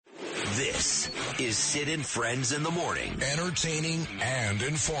This is Sid and Friends in the Morning. Entertaining and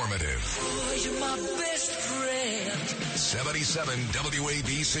informative. Oh, you're my best friend. 77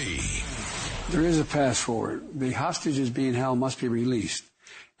 WABC. There is a path forward. The hostages being held must be released.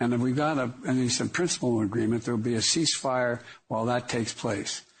 And if we've got at least a principle agreement, there will be a ceasefire while that takes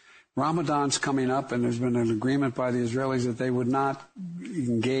place. Ramadan's coming up, and there's been an agreement by the Israelis that they would not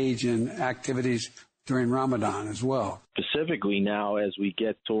engage in activities during Ramadan as well. Specifically now, as we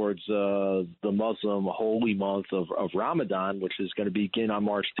get towards the Muslim holy month of Ramadan, which is going to begin on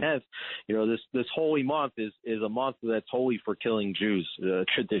March 10th, this holy month is a month that's holy for killing Jews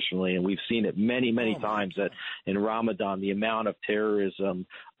traditionally, and we've seen it many times that in Ramadan the amount of terrorism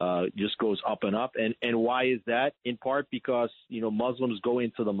just goes up and up. And why is that? In part because Muslims go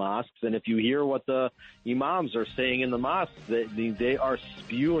into the mosques, and if you hear what the imams are saying in the mosques, they are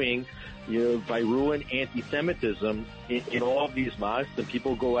spewing virulent anti-Semitism in all of these mosques, and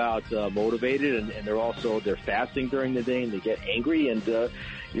people go out motivated, and they're fasting during the day, and they get angry, and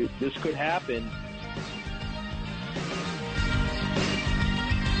this could happen.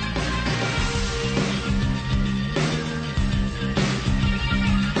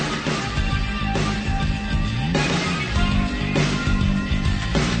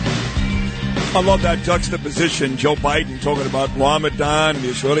 I love that juxtaposition. Joe Biden talking about Ramadan. The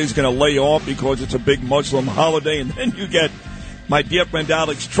Israelis going to lay off because it's a big Muslim holiday. And then you get my dear friend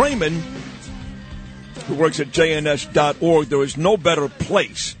Alex Traiman, who works at JNS.org. There is no better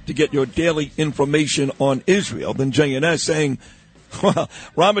place to get your daily information on Israel than JNS, saying, well,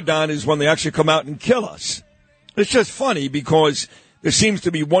 Ramadan is when they actually come out and kill us. It's just funny because there seems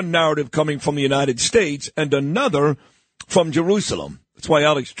to be one narrative coming from the United States and another from Jerusalem. That's why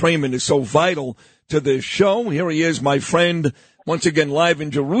Alex Traiman is so vital to this show. Here he is, my friend, once again live in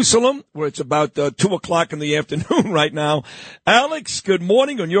Jerusalem, where it's about 2 o'clock in the afternoon right now. Alex, good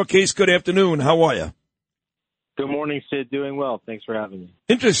morning. In your case, good afternoon. How are you? Good morning, Sid. Doing well. Thanks for having me.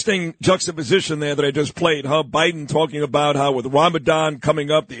 Interesting juxtaposition there that I just played, huh? Biden talking about how with Ramadan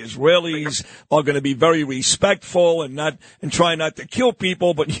coming up, the Israelis are going to be very respectful and try not to kill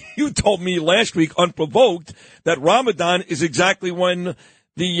people. But you told me last week, unprovoked, that Ramadan is exactly when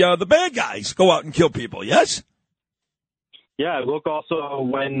the bad guys go out and kill people. Yes? Yeah, look also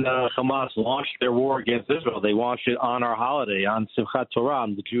when Hamas launched their war against Israel, they launched it on our holiday, on Simchat Torah,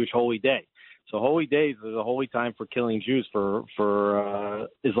 on the Jewish holy day. So holy days is a holy time for killing Jews for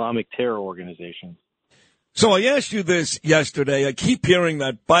Islamic terror organizations. So I asked you this yesterday. I keep hearing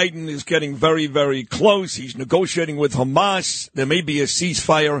that Biden is getting very, very close. He's negotiating with Hamas. There may be a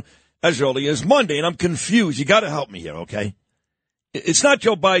ceasefire as early as Monday, and I'm confused. You got to help me here, okay? It's not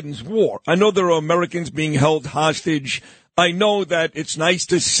Joe Biden's war. I know there are Americans being held hostage. I know that it's nice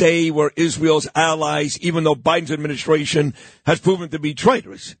to say we're Israel's allies, even though Biden's administration has proven to be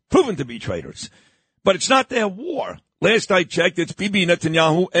traitors. But it's not their war. Last I checked, it's Bibi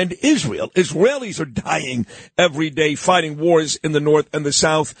Netanyahu and Israel. Israelis are dying every day fighting wars in the north and the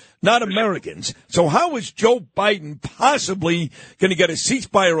south, not Americans. So how is Joe Biden possibly going to get a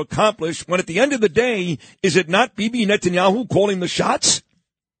ceasefire accomplished when at the end of the day, is it not Bibi Netanyahu calling the shots?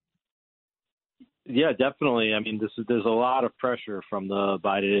 Yeah, definitely. I mean, there's a lot of pressure from the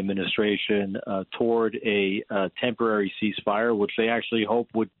Biden administration toward a temporary ceasefire, which they actually hope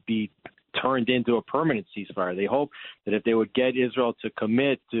would be turned into a permanent ceasefire. They hope that if they would get Israel to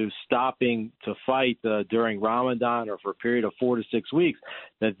commit to stopping to fight during Ramadan or for a period of 4 to 6 weeks,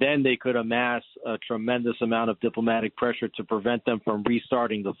 that then they could amass a tremendous amount of diplomatic pressure to prevent them from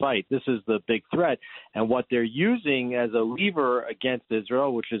restarting the fight. This is the big threat. And what they're using as a lever against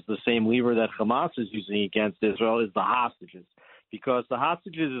Israel, which is the same lever that Hamas is using against Israel, is the hostages. Because the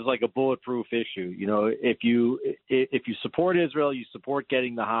hostages is like a bulletproof issue. If you support Israel, you support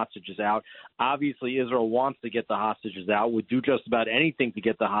getting the hostages out. Obviously, Israel wants to get the hostages out, would do just about anything to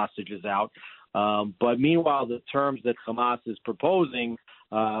get the hostages out. But meanwhile, the terms that Hamas is proposing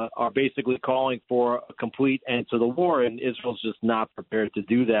are basically calling for a complete end to the war, and Israel's just not prepared to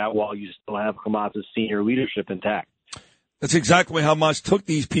do that while you still have Hamas's senior leadership intact. That's exactly how Hamas took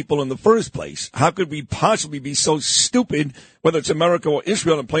these people in the first place. How could we possibly be so stupid, whether it's America or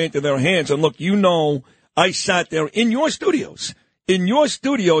Israel, and play into their hands? And look, I sat there in your studios,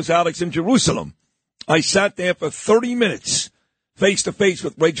 Alex, in Jerusalem. I sat there for 30 minutes, face to face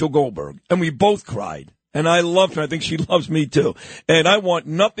with Rachel Goldberg, and we both cried. And I loved her. I think she loves me too. And I want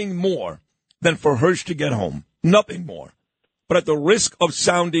nothing more than for Hirsch to get home. Nothing more. But at the risk of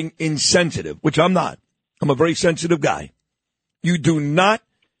sounding insensitive, which I'm not. I'm a very sensitive guy. You do not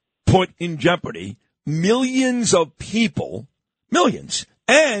put in jeopardy millions of people,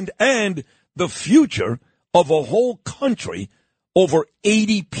 and the future of a whole country over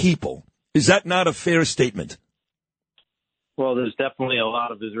 80 people. Is that not a fair statement? Well, there's definitely a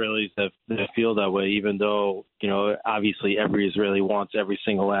lot of Israelis that feel that way, even though, obviously every Israeli wants every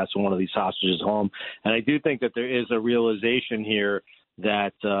single last one of these hostages home. And I do think that there is a realization here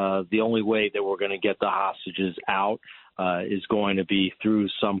that the only way that we're going to get the hostages out is going to be through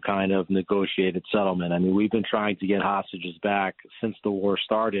some kind of negotiated settlement. I mean, we've been trying to get hostages back since the war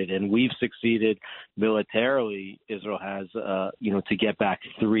started, and we've succeeded militarily. Israel has, to get back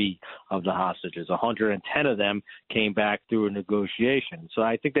 3 of the hostages. 110 of them came back through a negotiation. So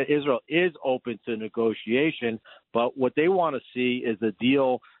I think that Israel is open to negotiation, but what they want to see is a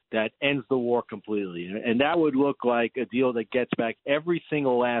deal that ends the war completely. And that would look like a deal that gets back every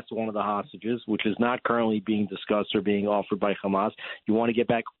single last one of the hostages, which is not currently being discussed or being offered by Hamas. You want to get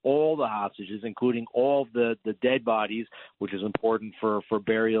back all the hostages, including all of the dead bodies, which is important for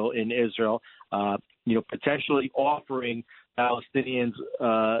burial in Israel, potentially offering Palestinians,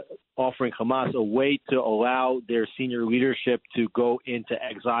 offering Hamas a way to allow their senior leadership to go into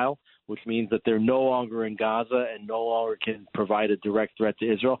exile, which means that they're no longer in Gaza and no longer can provide a direct threat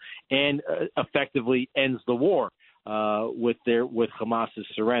to Israel, and effectively ends the war with Hamas's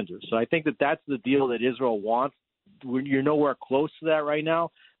surrender. So I think that that's the deal that Israel wants. You're nowhere close to that right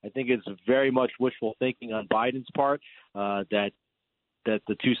now. I think it's very much wishful thinking on Biden's part that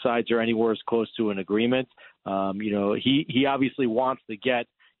the two sides are anywhere as close to an agreement. He obviously wants to get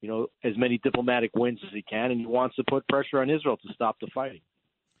as many diplomatic wins as he can, and he wants to put pressure on Israel to stop the fighting.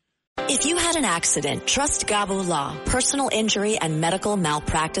 If you had an accident, trust Gabu Law, personal injury and medical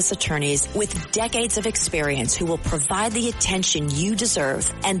malpractice attorneys with decades of experience who will provide the attention you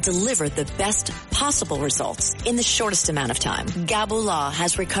deserve and deliver the best possible results in the shortest amount of time. Gabu Law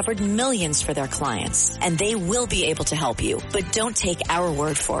has recovered millions for their clients, and they will be able to help you. But don't take our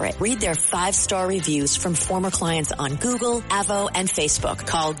word for it. Read their 5-star reviews from former clients on Google, Avo, and Facebook.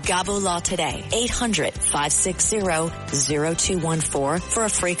 Call Gabu Law today, 800-560-0214 for a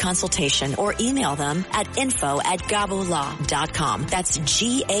free consultation, or email them at info@gabulaw.com. That's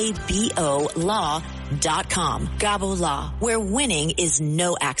GABO law.com. Gabu Law, where winning is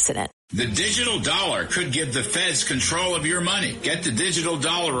no accident. The digital dollar could give the feds control of your money. Get the digital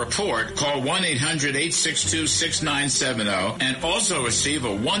dollar report. Call 1-800-862-6970 and also receive a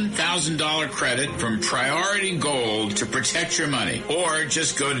 $1,000 credit from Priority Gold to protect your money. Or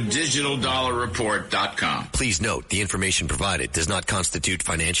just go to digitaldollarreport.com. Please note, the information provided does not constitute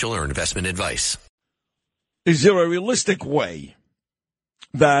financial or investment advice. Is there a realistic way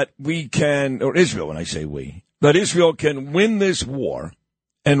that we can, or Israel, when I say we, that Israel can win this war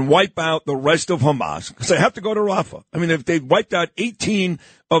and wipe out the rest of Hamas? Because they have to go to Rafah. I mean, if they've wiped out 18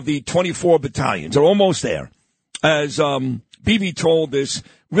 of the 24 battalions, they're almost there. As Bibi told this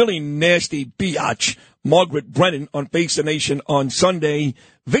really nasty biatch, Margaret Brennan, on Face the Nation on Sunday,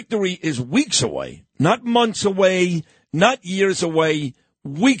 victory is weeks away, not months away, not years away,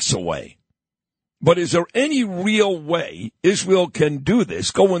 weeks away. But is there any real way Israel can do this,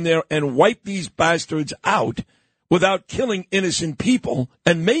 go in there and wipe these bastards out without killing innocent people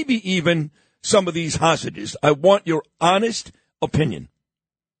and maybe even some of these hostages? I want your honest opinion.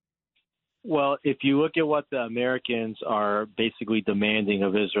 Well, if you look at what the Americans are basically demanding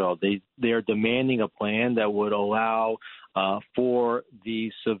of Israel, they are demanding a plan that would allow for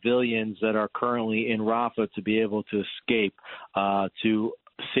the civilians that are currently in Rafah to be able to escape to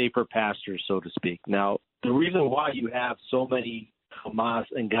safer pastures, so to speak. Now, the reason why you have so many Hamas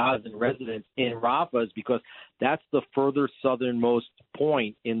and Gazan residents in Rafah is because that's the further southernmost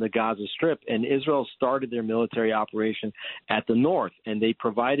point in the Gaza Strip, and Israel started their military operation at the north, and they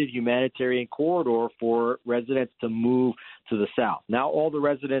provided humanitarian corridor for residents to move to the south. Now all the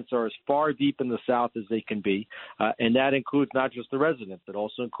residents are as far deep in the south as they can be, and that includes not just the residents, it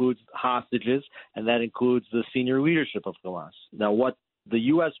also includes hostages, and that includes the senior leadership of Hamas. Now what the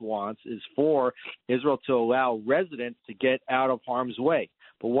U.S. wants is for Israel to allow residents to get out of harm's way.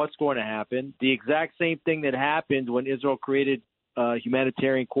 But what's going to happen? The exact same thing that happened when Israel created a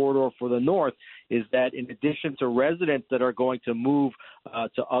humanitarian corridor for the north is that in addition to residents that are going to move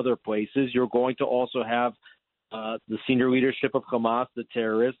to other places, you're going to also have the senior leadership of Hamas, the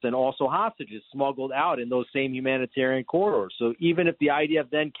terrorists, and also hostages smuggled out in those same humanitarian corridors. So even if the IDF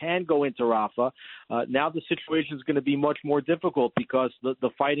then can go into Rafah, now the situation is going to be much more difficult because the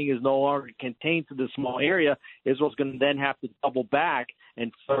fighting is no longer contained to this small area. Israel's going to then have to double back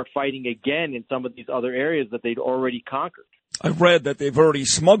and start fighting again in some of these other areas that they'd already conquered. I've read that they've already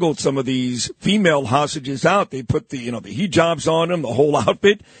smuggled some of these female hostages out. They put the hijabs on them, the whole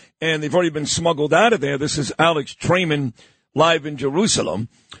outfit, and they've already been smuggled out of there. This is Alex Traiman live in Jerusalem.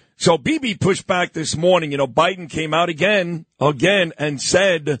 So Bibi pushed back this morning. Biden came out again and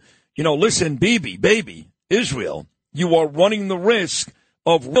said, listen, baby, Israel, you are running the risk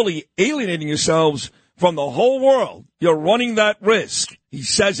of really alienating yourselves from the whole world. You're running that risk. He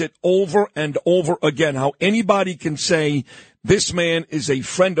says it over and over again. How anybody can say this man is a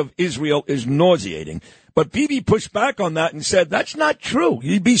friend of Israel is nauseating. But Bibi pushed back on that and said, that's not true.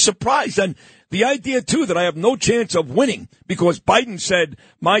 You'd be surprised. And the idea, too, that I have no chance of winning because Biden said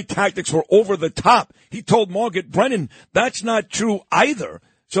my tactics were over the top. He told Margaret Brennan that's not true either.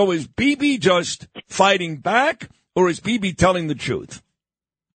 So is Bibi just fighting back or is Bibi telling the truth?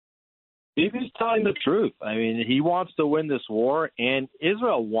 Bibi's telling the truth. I mean, he wants to win this war, and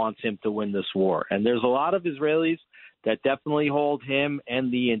Israel wants him to win this war. And there's a lot of Israelis that definitely hold him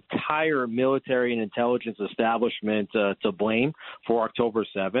and the entire military and intelligence establishment to blame for October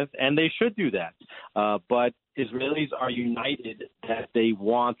 7th, and they should do that. But Israelis are united that they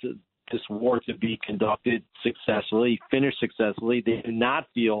want this war to be conducted successfully, finished successfully. They do not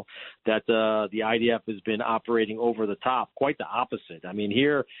feel that the IDF has been operating over the top. Quite the opposite. I mean,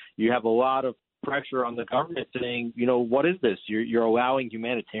 here you have a lot of pressure on the government saying, what is this? You're allowing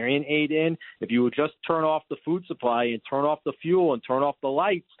humanitarian aid in. If you would just turn off the food supply and turn off the fuel and turn off the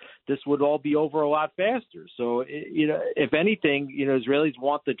lights, this would all be over a lot faster. So, if anything, Israelis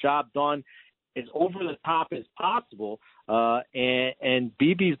want the job done as over the top as possible. And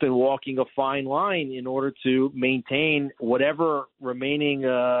Bibi's been walking a fine line in order to maintain whatever remaining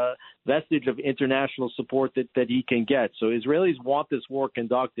vestige of international support that he can get. So Israelis want this war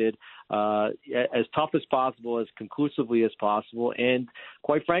conducted as tough as possible, as conclusively as possible. And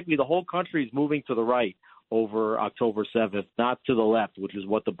quite frankly, the whole country is moving to the right over October 7th, not to the left, which is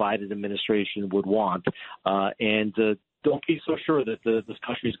what the Biden administration would want. Don't be so sure that this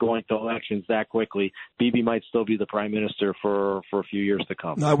country is going to elections that quickly. Bibi might still be the prime minister for a few years to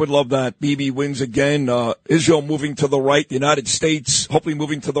come. I would love that. Bibi wins again. Israel moving to the right. The United States hopefully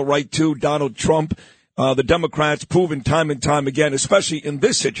moving to the right, too. Donald Trump. The Democrats proven time and time again, especially in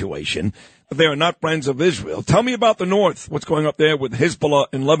this situation, that they are not friends of Israel. Tell me about the North. What's going up there with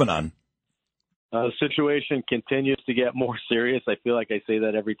Hezbollah in Lebanon? The situation continues to get more serious. I feel like I say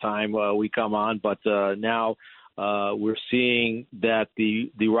that every time we come on, but now we're seeing that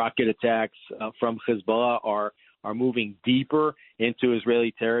the rocket attacks from Hezbollah are moving deeper into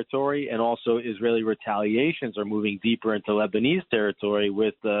Israeli territory, and also Israeli retaliations are moving deeper into Lebanese territory,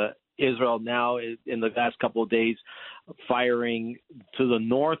 with Israel now in the last couple of days firing to the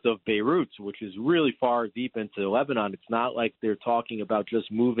north of Beirut, which is really far deep into Lebanon. It's not like they're talking about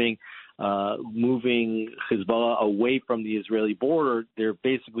just moving Hezbollah away from the Israeli border. They're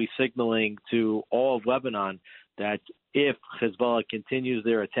basically signaling to all of Lebanon that if Hezbollah continues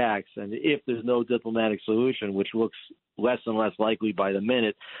their attacks and if there's no diplomatic solution, which looks less and less likely by the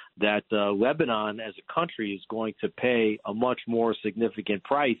minute, that Lebanon as a country is going to pay a much more significant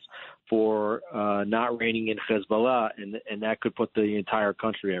price for not reining in Hezbollah, and that could put the entire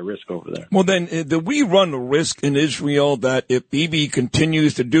country at risk over there. Well, then, do we run the risk in Israel that if Bibi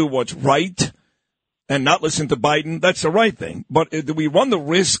continues to do what's right and not listen to Biden, that's the right thing? But do we run the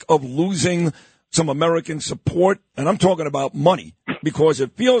risk of losing some American support? And I'm talking about money, because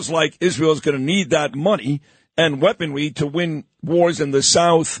it feels like Israel is going to need that money and weaponry to win wars in the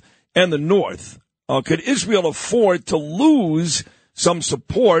South and the North. Could Israel afford to lose some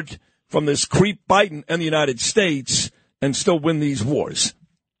support from this creep Biden and the United States and still win these wars?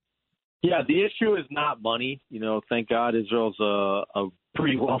 Yeah, the issue is not money. Thank God Israel's a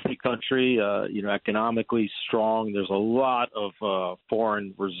pretty wealthy country, economically strong. There's a lot of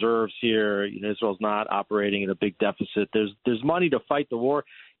foreign reserves here. Israel's not operating at a big deficit. There's money to fight the war,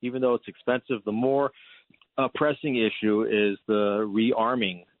 even though it's expensive. The more pressing issue is the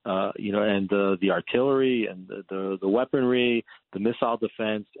rearming, and the artillery and the weaponry, the missile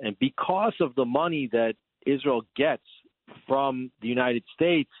defense. And because of the money that Israel gets from the United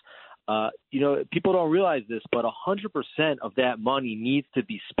States, people don't realize this, but 100% of that money needs to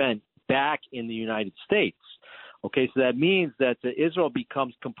be spent back in the United States. Okay, so that means that Israel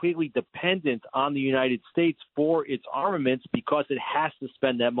becomes completely dependent on the United States for its armaments because it has to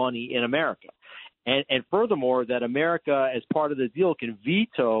spend that money in America. And furthermore, that America, as part of the deal, can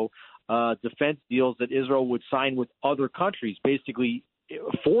veto defense deals that Israel would sign with other countries, basically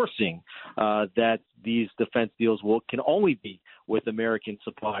forcing that these defense deals can only be with American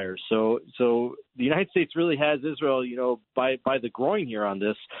suppliers. So the United States really has Israel, by the groin here on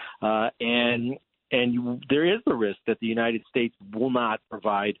this, and there is the risk that the United States will not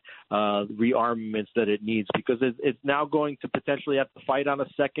provide rearmaments that it needs, because it's now going to potentially have to fight on a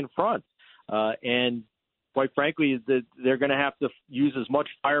second front. And quite frankly, they're going to have to use as much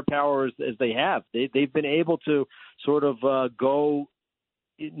firepower as they have. They've been able to sort of go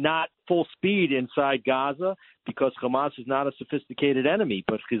not full speed inside Gaza because Hamas is not a sophisticated enemy,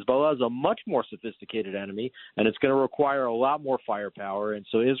 but Hezbollah is a much more sophisticated enemy, and it's going to require a lot more firepower. And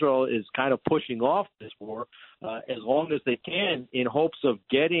so Israel is kind of pushing off this war as long as they can in hopes of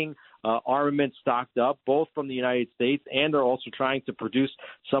getting armaments stocked up, both from the United States, and they're also trying to produce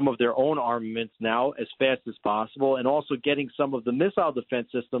some of their own armaments now as fast as possible, and also getting some of the missile defense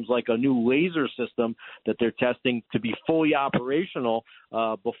systems like a new laser system that they're testing to be fully operational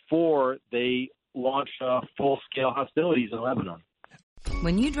before they launch full-scale hostilities in Lebanon.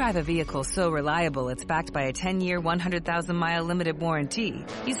 When you drive a vehicle so reliable it's backed by a 10-year, 100,000-mile limited warranty,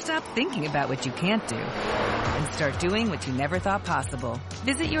 you stop thinking about what you can't do and start doing what you never thought possible.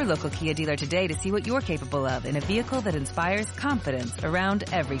 Visit your local Kia dealer today to see what you're capable of in a vehicle that inspires confidence around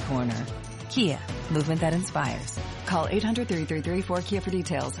every corner. Kia, movement that inspires. Call 800-333-4KIA for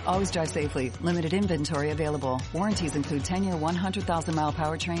details. Always drive safely. Limited inventory available. Warranties include 10-year, 100,000-mile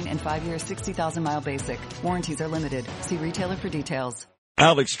powertrain and 5-year, 60,000-mile basic. Warranties are limited. See retailer for details.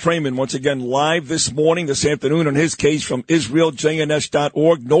 Alex Traiman, once again, live this afternoon on his case from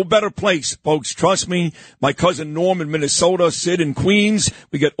IsraelJNS.org. No better place, folks. Trust me. My cousin Norm in Minnesota, Sid in Queens.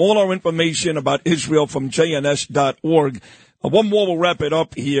 We get all our information about Israel from JNS.org. One more, we'll wrap it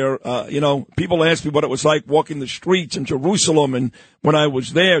up here. People ask me what it was like walking the streets in Jerusalem, and when I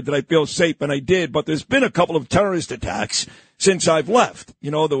was there, did I feel safe? And I did, but there's been a couple of terrorist attacks since I've left.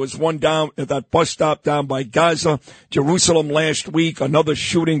 There was one down at that bus stop down by Gaza, Jerusalem last week, another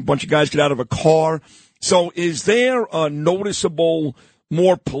shooting, a bunch of guys get out of a car. So is there a noticeable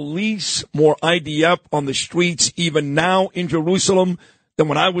more police, more IDF on the streets even now in Jerusalem than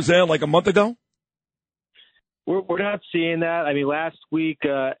when I was there like a month ago? We're not seeing that. I mean, last week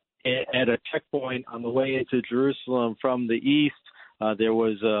at a checkpoint on the way into Jerusalem from the east, there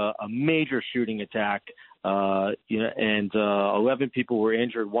was a major shooting attack, and 11 people were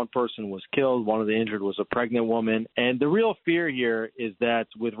injured. One person was killed. One of the injured was a pregnant woman. And the real fear here is that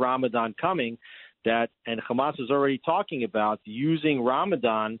with Ramadan coming, and Hamas is already talking about using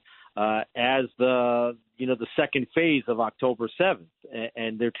Ramadan as the second phase of October 7th.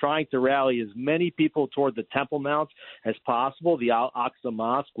 And they're trying to rally as many people toward the Temple Mount as possible, the Al-Aqsa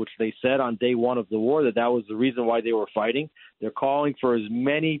Mosque, which they said on day one of the war that was the reason why they were fighting. They're calling for as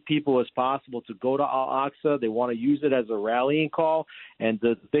many people as possible to go to Al-Aqsa. They want to use it as a rallying call. And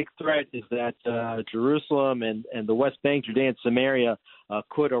the big threat is that Jerusalem and the West Bank, Judea and Samaria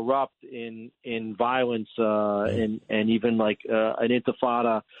could erupt in violence and even like an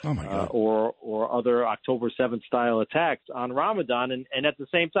intifada or other October 7th style attacks on Ramadan. And at the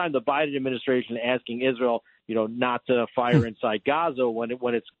same time, the Biden administration asking Israel, not to fire inside Gaza when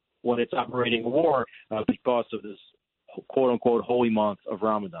it's operating war because of this quote unquote holy month of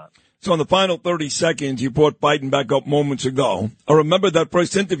Ramadan. So in the final 30 seconds, you brought Biden back up moments ago. I remember that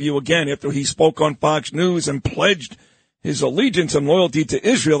first interview again after he spoke on Fox News and pledged his allegiance and loyalty to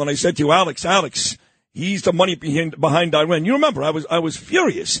Israel. And I said to you, Alex, he's the money behind Iran. You remember, I was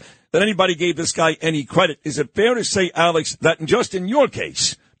furious that anybody gave this guy any credit. Is it fair to say, Alex, that just in your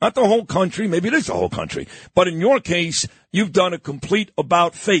case, not the whole country, maybe it is the whole country, but in your case, you've done a complete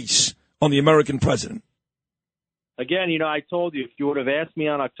about-face on the American president? Again, I told you, if you would have asked me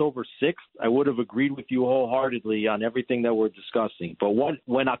on October 6th, I would have agreed with you wholeheartedly on everything that we're discussing. But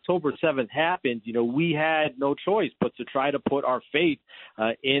when October 7th happened, we had no choice but to try to put our faith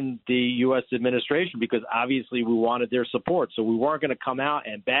in the U.S. administration because obviously we wanted their support. So we weren't going to come out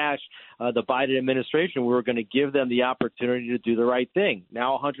and bash the Biden administration. We were going to give them the opportunity to do the right thing.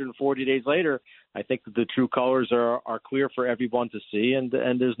 Now, 140 days later, I think that the true colors are clear for everyone to see, and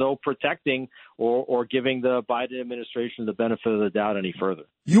there's no protecting or giving the Biden administration the benefit of the doubt any further.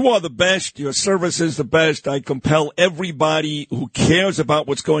 You are the best. Your service is the best. I compel everybody who cares about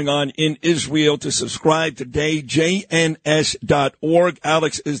what's going on in Israel to subscribe today, JNS.org.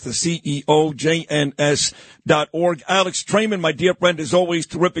 Alex is the CEO, JNS.org. Alex Traiman, my dear friend, as always,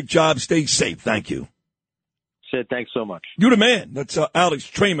 terrific job. Stay safe. Thank you. Sid, thanks so much. You're the man. That's Alex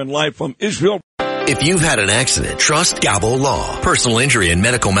Traiman live from Israel. If you've had an accident, trust Gabo Law. Personal injury and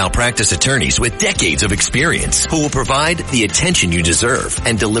medical malpractice attorneys with decades of experience who will provide the attention you deserve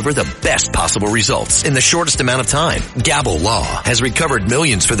and deliver the best possible results in the shortest amount of time. Gabo Law has recovered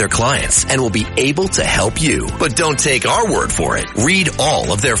millions for their clients and will be able to help you. But don't take our word for it. Read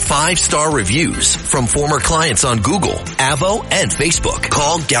all of their 5-star reviews from former clients on Google, Avo, and Facebook.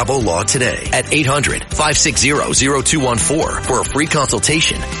 Call Gabo Law today at 800-560-0214 for a free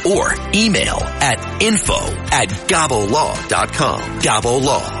consultation or email at info@gabolaw.com. Gabo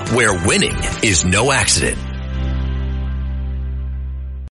Law, where winning is no accident.